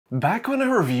Back when I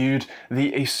reviewed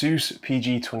the Asus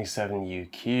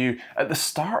PG27UQ at the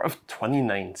start of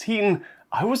 2019,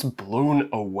 I was blown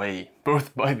away,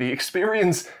 both by the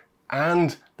experience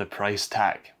and the price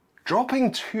tag.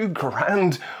 Dropping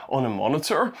 $2,000 on a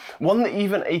monitor, one that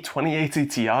even a 2080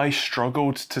 Ti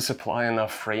struggled to supply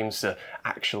enough frames to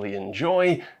actually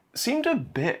enjoy, seemed a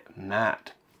bit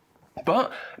mad.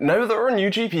 But now there are new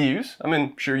GPUs. I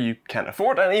mean, sure, you can't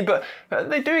afford any, but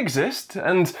they do exist,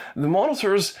 and the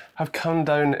monitors have come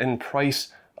down in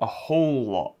price a whole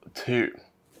lot too.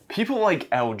 People like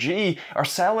LG are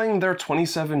selling their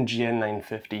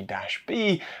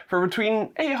 27GN950-B for between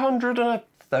 £800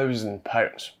 and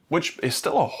 £1,000, which is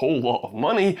still a whole lot of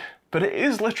money, but it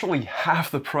is literally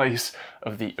half the price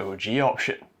of the OG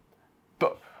option.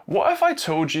 But what if I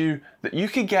told you that you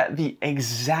could get the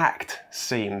exact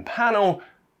same panel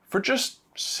for just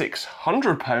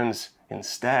 £600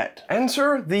 instead?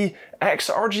 Enter the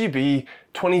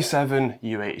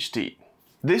XRGB27UHD.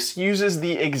 This uses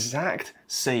the exact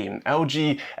same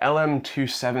LG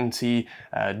LM270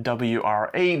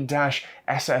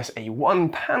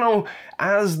 WR8-SSA1 panel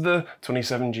as the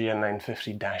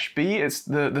 27GN950-B. It's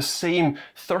the same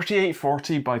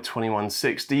 3840 by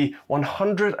 2160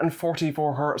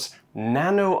 144Hz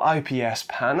Nano IPS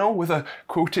panel with a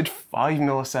quoted 5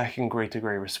 millisecond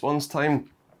gray-to-gray response time,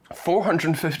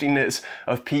 450 nits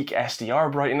of peak SDR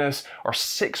brightness, or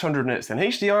 600 nits in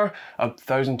HDR, a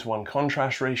 1000:1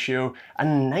 contrast ratio,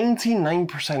 and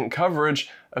 99% coverage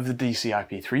of the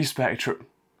DCI-P3 spectrum.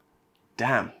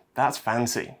 Damn, that's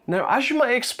fancy. Now, as you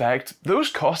might expect,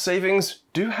 those cost savings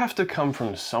do have to come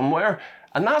from somewhere,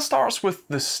 and that starts with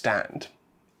the stand.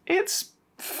 It's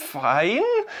fine,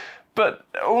 but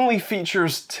only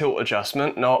features tilt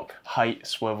adjustment, not height,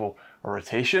 swivel, or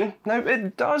rotation. Now,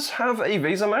 it does have a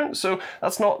VESA mount, so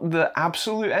that's not the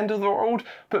absolute end of the world,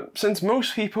 but since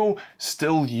most people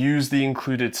still use the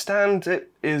included stand, it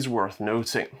is worth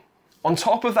noting. On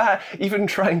top of that, even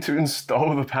trying to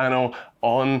install the panel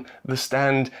on the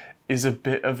stand is a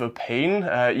bit of a pain.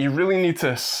 You really need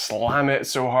to slam it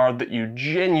so hard that you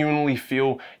genuinely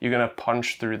feel you're gonna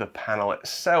punch through the panel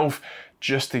itself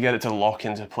just to get it to lock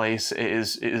into place. It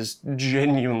is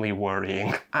genuinely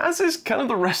worrying. As is kind of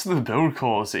the rest of the build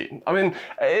quality. I mean,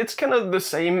 it's kind of the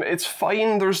same, it's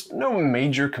fine, there's no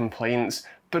major complaints,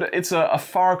 but it's a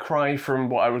far cry from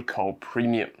what I would call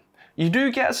premium. You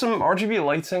do get some RGB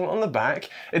lighting on the back.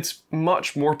 It's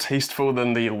much more tasteful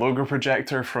than the logo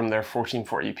projector from their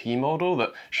 1440p model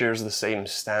that shares the same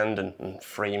stand and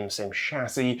frame, same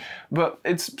chassis, but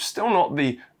it's still not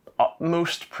the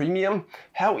utmost premium.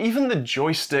 Hell, even the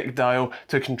joystick dial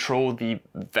to control the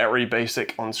very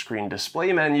basic on-screen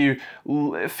display menu,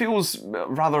 it feels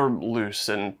rather loose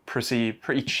and pretty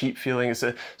cheap feeling. It's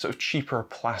a sort of cheaper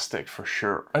plastic for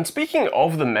sure. And speaking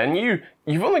of the menu,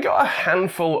 you've only got a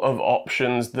handful of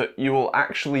options that you will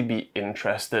actually be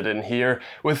interested in here,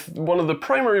 with one of the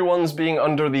primary ones being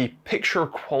under the picture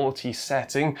quality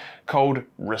setting called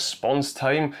response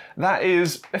time. That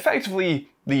is effectively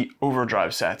the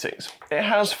overdrive settings. It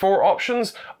has 4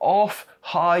 options: off,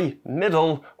 high,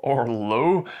 middle, or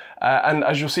low. And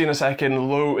as you'll see in a second,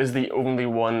 low is the only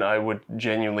one I would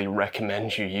genuinely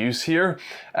recommend you use here.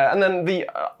 And then the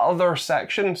other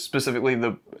section, specifically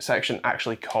the section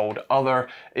actually called other,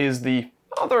 is the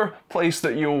other place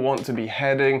that you'll want to be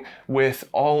heading with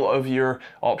all of your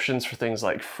options for things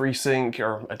like FreeSync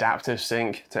or adaptive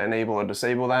sync to enable or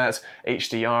disable that,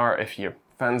 HDR if you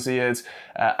fancy it,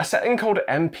 a setting called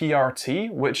MPRT,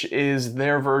 which is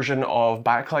their version of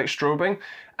backlight strobing,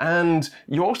 and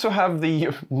you also have the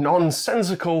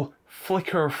nonsensical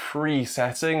flicker-free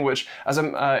setting, which, as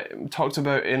I talked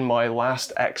about in my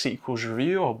last X equals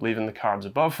review, I'll leave in the cards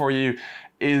above for you,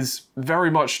 is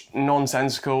very much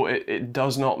nonsensical. It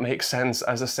does not make sense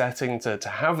as a setting to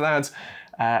have that.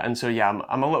 And so yeah,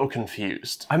 I'm a little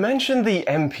confused. I mentioned the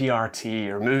MPRT,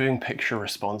 or moving picture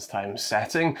response time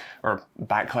setting, or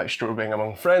backlight strobing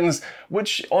among friends,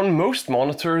 which on most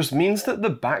monitors means that the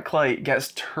backlight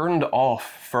gets turned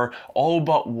off for all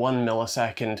but 1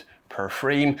 millisecond per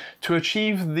frame to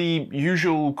achieve the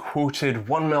usual quoted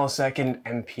 1 millisecond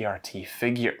MPRT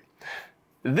figure.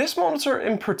 This monitor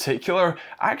in particular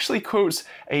actually quotes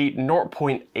a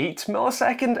 0.8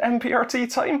 millisecond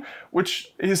MPRT time,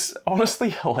 which is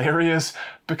honestly hilarious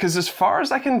because as far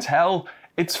as I can tell,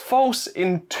 it's false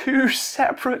in 2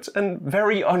 separate and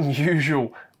very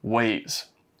unusual ways.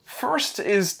 First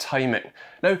is timing.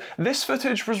 Now, this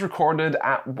footage was recorded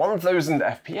at 1000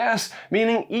 FPS,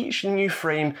 meaning each new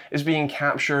frame is being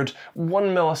captured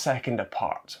 1 millisecond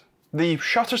apart. The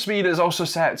shutter speed is also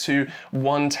set to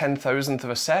 1/10,000th of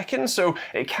a second, so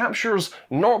it captures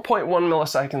 0.1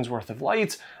 milliseconds worth of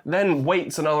light, then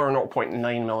waits another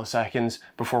 0.9 milliseconds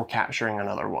before capturing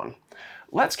another one.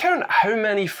 Let's count how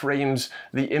many frames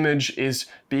the image is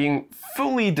being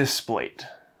fully displayed.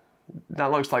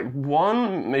 That looks like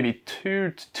 1, maybe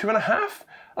 2, 2.5?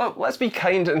 Let's be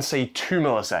kind and say 2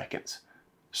 milliseconds.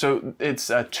 So it's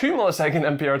a 2 millisecond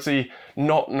MPRT,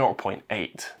 not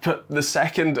 0.8. But the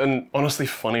second and honestly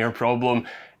funnier problem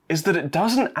is that it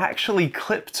doesn't actually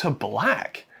clip to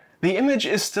black. The image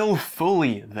is still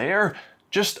fully there,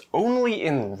 just only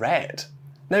in red.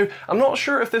 Now, I'm not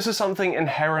sure if this is something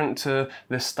inherent to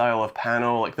this style of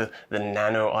panel, like the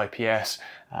Nano IPS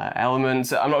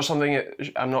element. I'm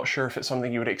not sure if it's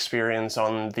something you would experience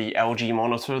on the LG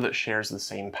monitor that shares the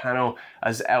same panel,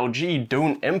 as LG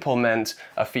don't implement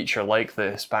a feature like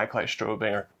this, backlight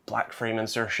strobing or black frame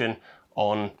insertion,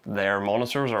 on their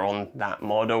monitors or on that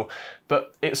model.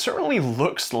 But it certainly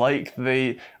looks like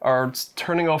they are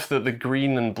turning off the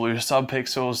green and blue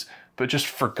subpixels, but just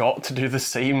forgot to do the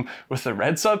same with the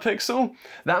red subpixel.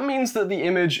 That means that the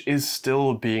image is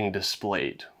still being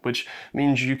displayed, which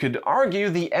means you could argue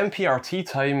the MPRT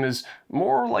time is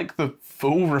more like the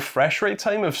full refresh rate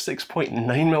time of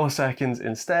 6.9 milliseconds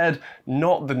instead,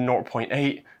 not the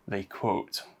 0.8 they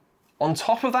quote. On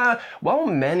top of that, while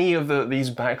many of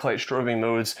these backlight strobing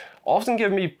modes often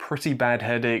give me pretty bad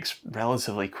headaches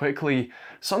relatively quickly,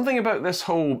 something about this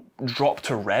whole drop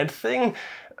to red thing,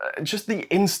 just the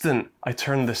instant I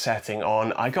turned the setting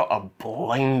on, I got a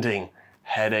blinding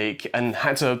headache and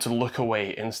had to look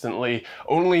away instantly,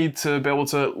 only to be able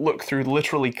to look through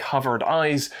literally covered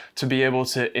eyes to be able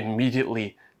to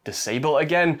immediately disable it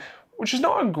again, which is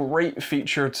not a great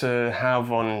feature to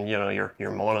have on, your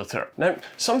monitor. Now,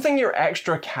 something your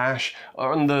extra cash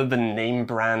on the name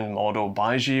brand model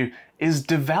buys you is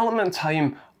development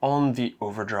time on the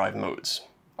overdrive modes.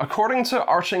 According to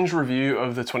Arching's review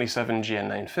of the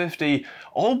 27GN950,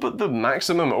 all but the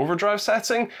maximum overdrive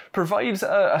setting provides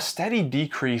a steady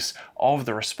decrease of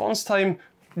the response time,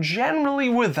 generally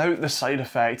without the side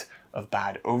effect of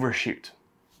bad overshoot.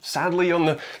 Sadly, on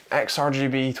the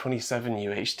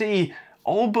XRGB27UHD,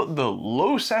 all but the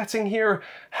low setting here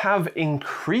have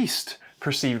increased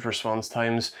perceived response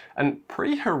times and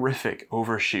pretty horrific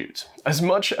overshoot. As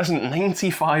much as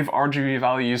 95 RGB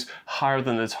values higher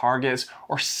than the targets,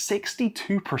 or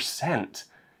 62%.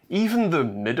 Even the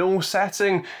middle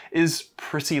setting is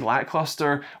pretty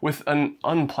lackluster, with an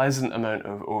unpleasant amount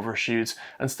of overshoot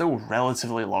and still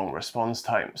relatively long response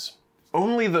times.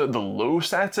 Only the low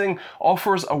setting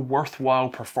offers a worthwhile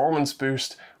performance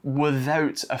boost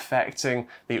without affecting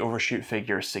the overshoot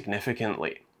figure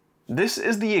significantly. This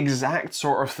is the exact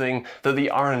sort of thing that the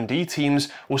R&D teams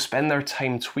will spend their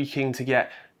time tweaking to get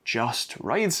just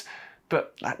right,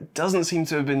 but that doesn't seem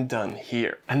to have been done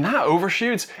here. And that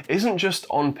overshoot isn't just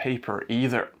on paper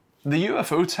either. The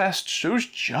UFO test shows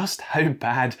just how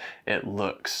bad it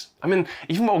looks. I mean,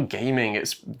 even while gaming,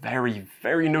 it's very,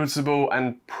 very noticeable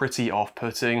and pretty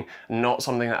off-putting, not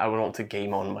something that I would want to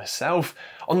game on myself.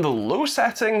 On the low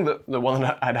setting, the one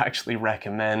that I'd actually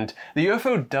recommend, the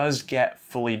UFO does get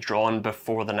fully drawn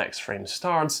before the next frame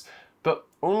starts, but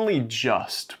only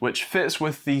just, which fits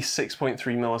with the 6.3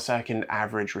 millisecond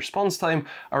average response time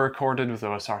I recorded with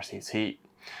OSRCT.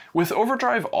 With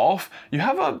overdrive off, you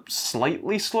have a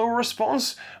slightly slower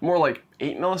response, more like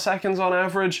 8 milliseconds on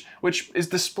average, which is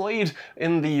displayed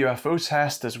in the UFO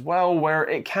test as well, where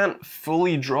it can't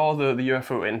fully draw the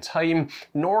UFO in time,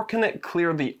 nor can it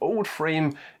clear the old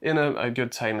frame in a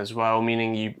good time as well,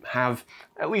 meaning you have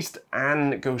at least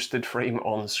an ghosted frame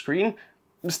on screen.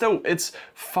 Still, it's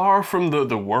far from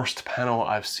the worst panel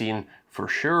I've seen for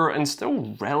sure, and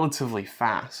still relatively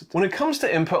fast. When it comes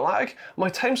to input lag, my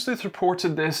time sleuth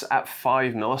reported this at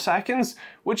 5 milliseconds,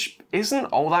 which isn't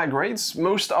all that great.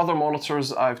 Most other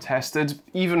monitors I've tested,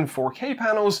 even 4K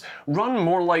panels, run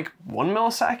more like 1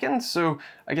 millisecond, so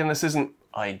again, this isn't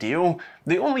ideal.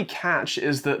 The only catch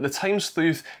is that the time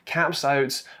sleuth caps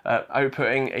out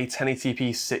outputting a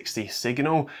 1080p 60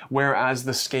 signal, whereas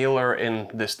the scaler in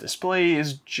this display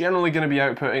is generally going to be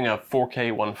outputting a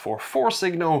 4K 144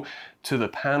 signal to the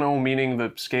panel, meaning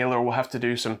the scaler will have to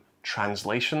do some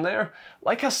translation there.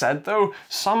 Like I said though,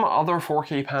 some other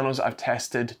 4K panels I've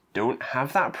tested don't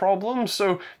have that problem,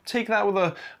 so take that with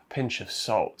a pinch of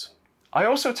salt. I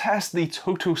also test the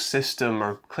total system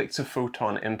or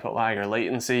click-to-photon input lag or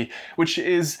latency, which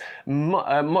is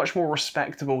a much more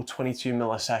respectable 22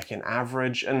 millisecond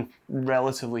average and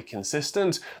relatively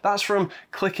consistent. That's from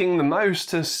clicking the mouse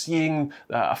to seeing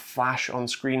a flash on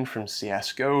screen from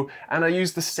CSGO, and I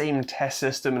use the same test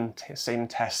system and same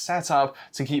test setup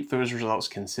to keep those results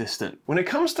consistent. When it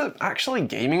comes to actually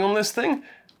gaming on this thing,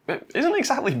 it isn't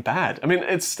exactly bad. I mean,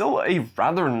 it's still a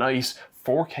rather nice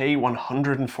 4K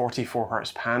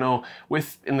 144Hz panel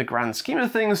with, in the grand scheme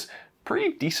of things,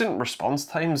 pretty decent response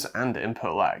times and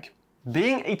input lag.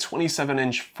 Being a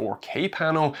 27-inch 4K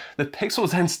panel, the pixel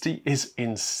density is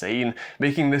insane,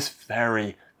 making this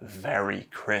very, very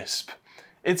crisp.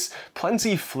 It's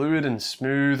plenty fluid and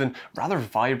smooth and rather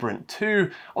vibrant too,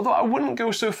 although I wouldn't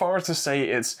go so far as to say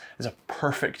it's a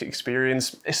perfect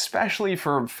experience, especially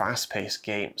for fast-paced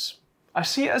games. I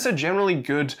see it as a generally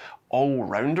good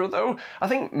all-rounder though. I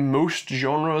think most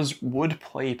genres would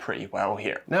play pretty well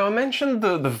here. Now I mentioned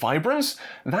the vibrance.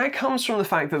 That comes from the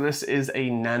fact that this is a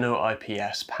nano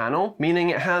IPS panel, meaning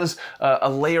it has a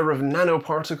layer of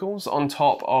nanoparticles on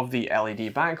top of the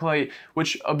LED backlight,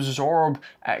 which absorb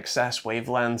excess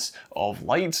wavelengths of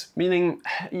light, meaning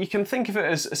you can think of it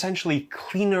as essentially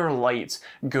cleaner light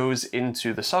goes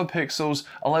into the subpixels,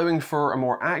 allowing for a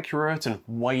more accurate and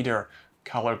wider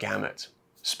color gamut.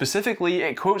 Specifically,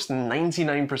 it quotes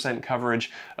 99%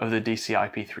 coverage of the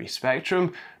DCI-P3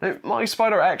 spectrum. Now, my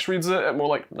Spider-X reads it at more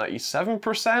like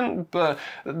 97%, but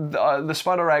the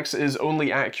Spider-X is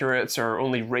only accurate or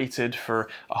only rated for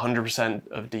 100%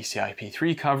 of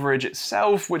DCI-P3 coverage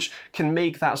itself, which can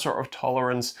make that sort of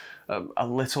tolerance a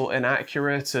little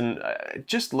inaccurate, and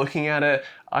just looking at it,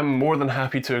 I'm more than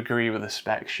happy to agree with the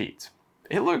spec sheet.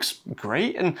 It looks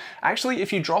great, and actually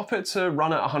if you drop it to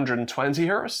run at 120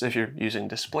 Hz, if you're using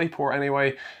DisplayPort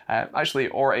anyway,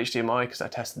 or HDMI because I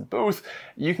tested both,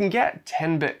 you can get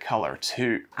 10-bit color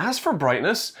too. As for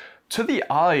brightness, to the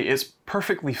eye it's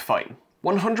perfectly fine.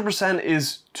 100%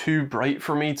 is too bright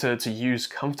for me to use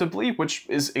comfortably, which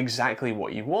is exactly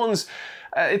what you want.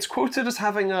 It's quoted as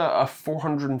having a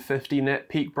 450 nit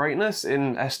peak brightness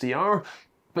in SDR,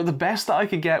 but the best that I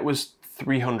could get was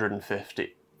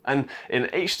 350. And in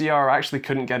HDR, I actually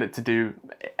couldn't get it to do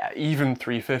even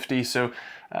 350, so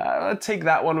I'd take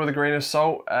that one with a grain of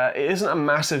salt. It isn't a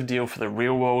massive deal for the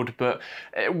real world, but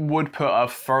it would put a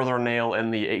further nail in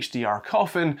the HDR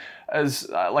coffin, as,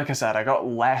 like I said, I got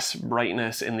less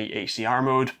brightness in the HDR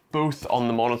mode, both on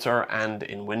the monitor and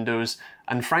in Windows,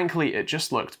 and frankly, it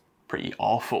just looked pretty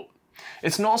awful.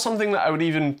 It's not something that I would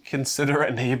even consider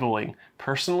enabling.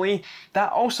 Personally,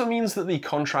 that also means that the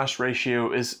contrast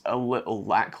ratio is a little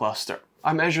lackluster.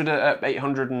 I measured it at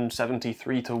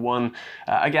 873 to 1,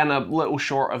 again a little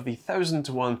short of the 1000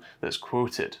 to 1 that's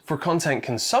quoted. For content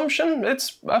consumption,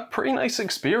 it's a pretty nice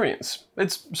experience.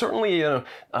 It's certainly a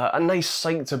nice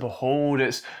sight to behold.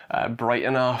 It's bright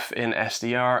enough in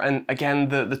SDR, and again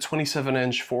the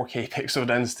 27-inch 4K pixel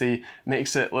density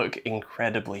makes it look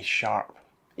incredibly sharp.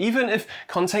 Even if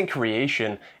content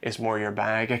creation is more your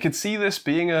bag, I could see this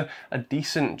being a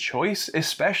decent choice,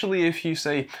 especially if you,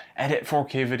 say, edit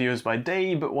 4K videos by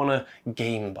day but want to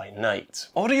game by night.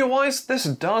 Audio-wise, this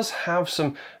does have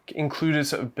some included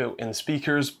sort of built-in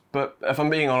speakers, but if I'm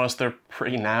being honest, they're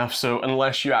pretty naff, so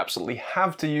unless you absolutely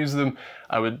have to use them,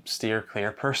 I would steer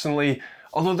clear personally.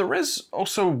 Although there is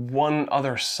also one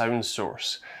other sound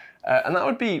source, and that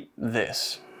would be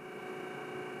this.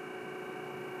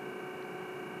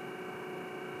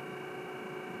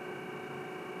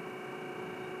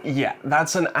 Yeah,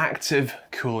 that's an active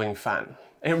cooling fan.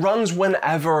 It runs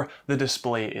whenever the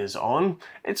display is on.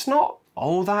 It's not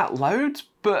all that loud,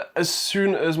 but as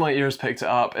soon as my ears picked it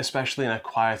up, especially in a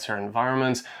quieter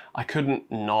environment, I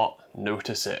couldn't not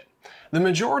notice it. The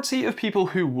majority of people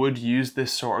who would use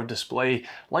this sort of display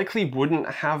likely wouldn't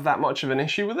have that much of an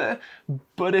issue with it,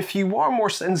 but if you are more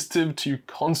sensitive to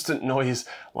constant noise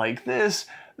like this,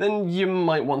 then you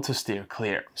might want to steer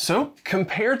clear. So,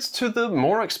 compared to the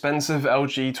more expensive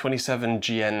LG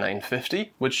 27GN950,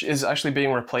 which is actually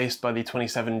being replaced by the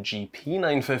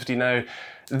 27GP950 now,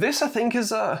 this I think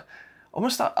is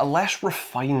almost a less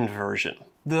refined version.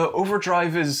 The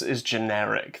overdrive is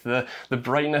generic. The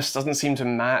brightness doesn't seem to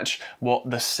match what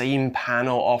the same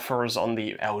panel offers on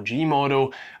the LG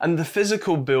model, and the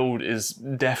physical build is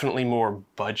definitely more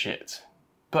budget.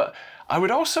 But I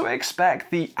would also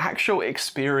expect the actual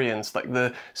experience, like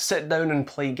the sit down and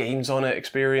play games on it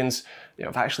experience,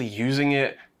 of actually using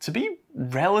it, to be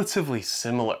relatively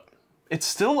similar. It's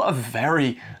still a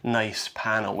very nice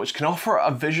panel, which can offer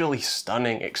a visually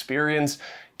stunning experience,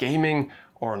 gaming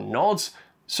or not.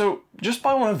 So just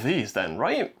buy one of these then,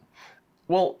 right?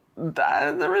 Well,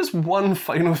 there is one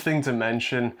final thing to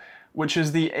mention, which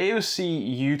is the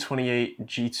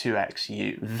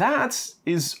AOC-U28G2XU. That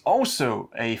is also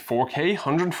a 4K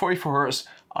 144Hz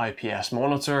IPS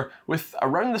monitor with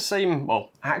around the same,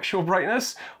 well, actual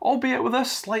brightness, albeit with a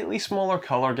slightly smaller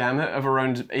color gamut of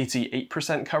around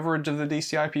 88% coverage of the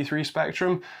DCI-P3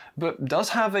 spectrum, but does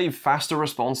have a faster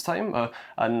response time,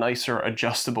 a nicer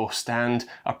adjustable stand,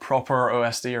 a proper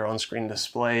OSD or on-screen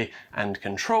display, and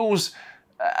controls.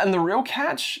 And the real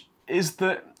catch is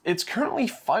that it's currently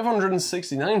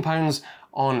 £569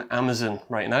 on Amazon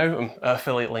right now.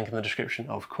 Affiliate link in the description,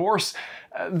 of course.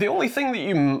 The only thing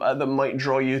that that might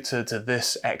draw you to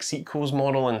this X equals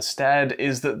model instead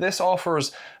is that this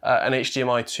offers an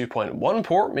HDMI 2.1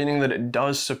 port, meaning that it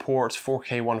does support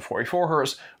 4K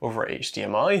 144Hz over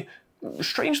HDMI.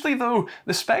 Strangely though,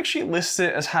 the spec sheet lists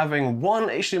it as having one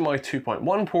HDMI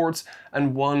 2.1 port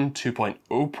and one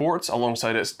 2.0 port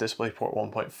alongside its DisplayPort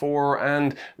 1.4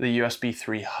 and the USB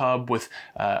 3 hub with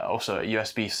also a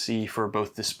USB-C for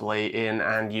both display in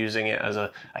and using it as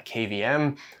a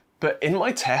KVM. But in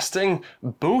my testing,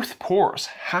 both ports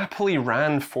happily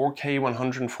ran 4K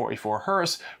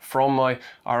 144Hz from my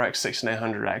RX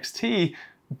 6900 XT,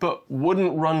 but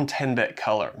wouldn't run 10-bit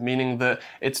color, meaning that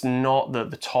it's not the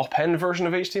top-end version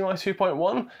of HDMI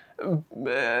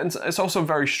 2.1. It's also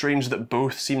very strange that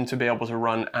both seem to be able to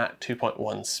run at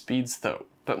 2.1 speeds though.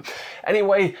 But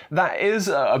anyway, that is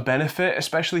a benefit,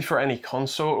 especially for any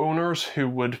console owners who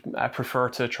would prefer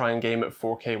to try and game at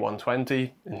 4K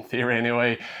 120, in theory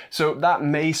anyway, so that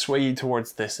may sway you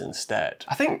towards this instead.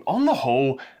 I think on the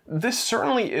whole, this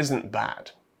certainly isn't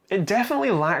bad. It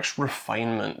definitely lacks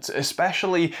refinement,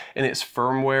 especially in its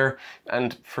firmware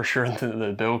and for sure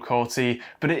the build quality,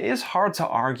 but it is hard to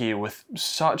argue with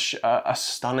such a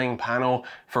stunning panel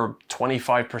for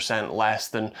 25% less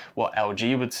than what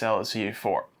LG would sell it to you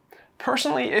for.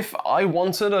 Personally, if I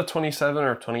wanted a 27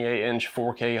 or 28 inch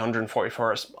 4K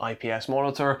 144Hz IPS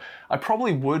monitor, I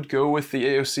probably would go with the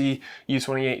AOC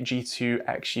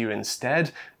U28G2XU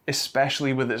instead,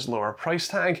 especially with its lower price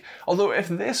tag. Although if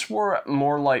this were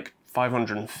more like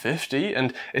 550,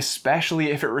 and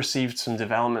especially if it received some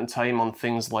development time on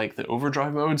things like the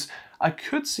overdrive modes, I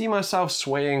could see myself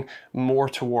swaying more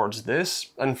towards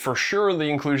this, and for sure the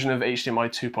inclusion of HDMI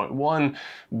 2.1,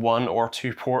 one or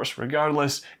two ports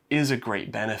regardless, is a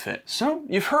great benefit. So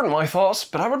you've heard my thoughts,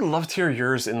 but I would love to hear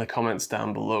yours in the comments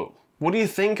down below. What do you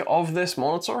think of this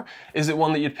monitor? Is it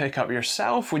one that you'd pick up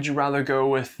yourself? Would you rather go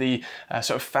with the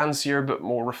sort of fancier but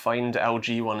more refined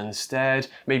LG one instead?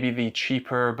 Maybe the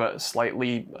cheaper but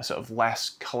slightly sort of less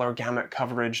color gamut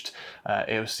coveraged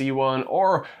AOC one?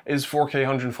 Or is 4K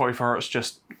 144Hz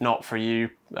just not for you,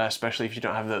 especially if you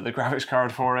don't have the graphics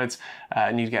card for it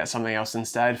and you'd get something else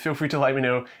instead? Feel free to let me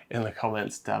know in the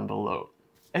comments down below.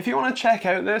 If you want to check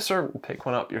out this or pick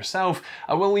one up yourself,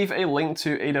 I will leave a link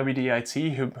to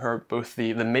AWD-IT, who are both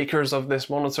the makers of this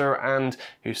monitor and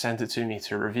who sent it to me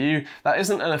to review. That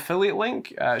isn't an affiliate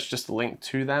link, it's just a link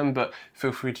to them, but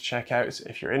feel free to check out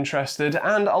if you're interested.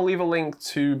 And I'll leave a link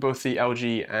to both the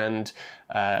LG and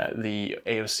the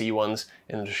AOC ones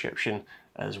in the description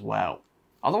as well.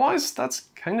 Otherwise, that's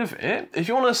kind of it. If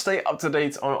you want to stay up to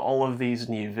date on all of these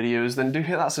new videos, then do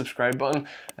hit that subscribe button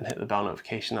and hit the bell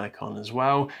notification icon as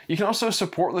well. You can also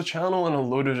support the channel in a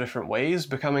load of different ways.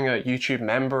 Becoming a YouTube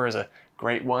member is a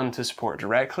great one to support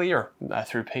directly, or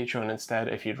through Patreon instead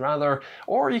if you'd rather.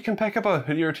 Or you can pick up a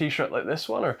hoodie or t-shirt like this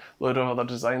one, or a load of other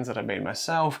designs that I made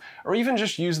myself, or even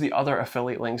just use the other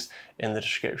affiliate links in the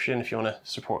description if you want to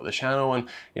support the channel and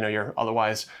you're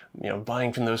otherwise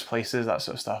buying from those places, that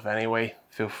sort of stuff anyway.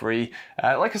 Feel free.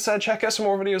 Like I said, check out some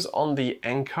more videos on the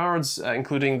end cards,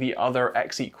 including the other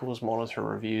X equals monitor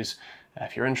reviews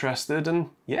if you're interested. And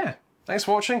yeah, thanks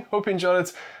for watching. Hope you enjoyed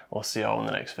it. We'll see you all in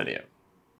the next video.